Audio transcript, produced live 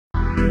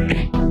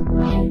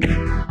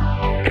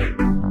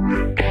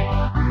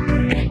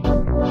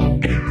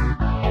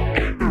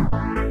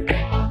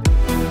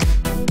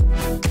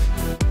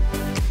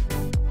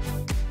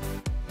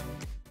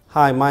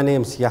Hi, my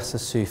name's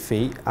Yasser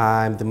Sufi.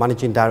 I'm the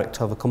Managing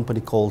Director of a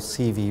company called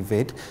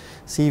VID.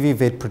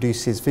 VID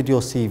produces video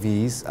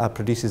CVs,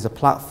 produces a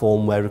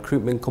platform where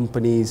recruitment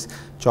companies,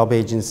 job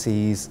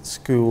agencies,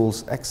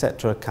 schools,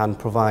 etc. can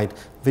provide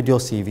video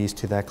CVs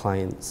to their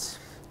clients.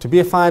 To be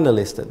a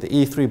finalist at the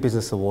E3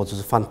 Business Awards was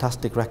a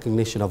fantastic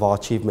recognition of our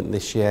achievement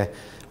this year.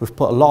 We've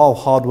put a lot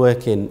of hard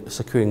work in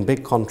securing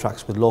big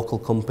contracts with local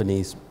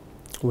companies.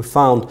 We've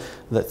found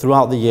that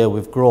throughout the year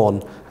we've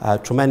grown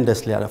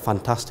tremendously at a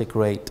fantastic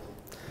rate.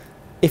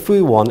 If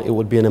we won, it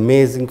would be an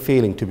amazing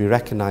feeling to be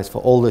recognised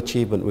for all the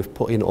achievement we've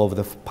put in over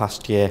the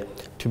past year.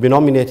 To be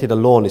nominated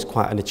alone is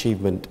quite an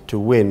achievement. To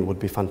win would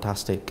be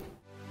fantastic.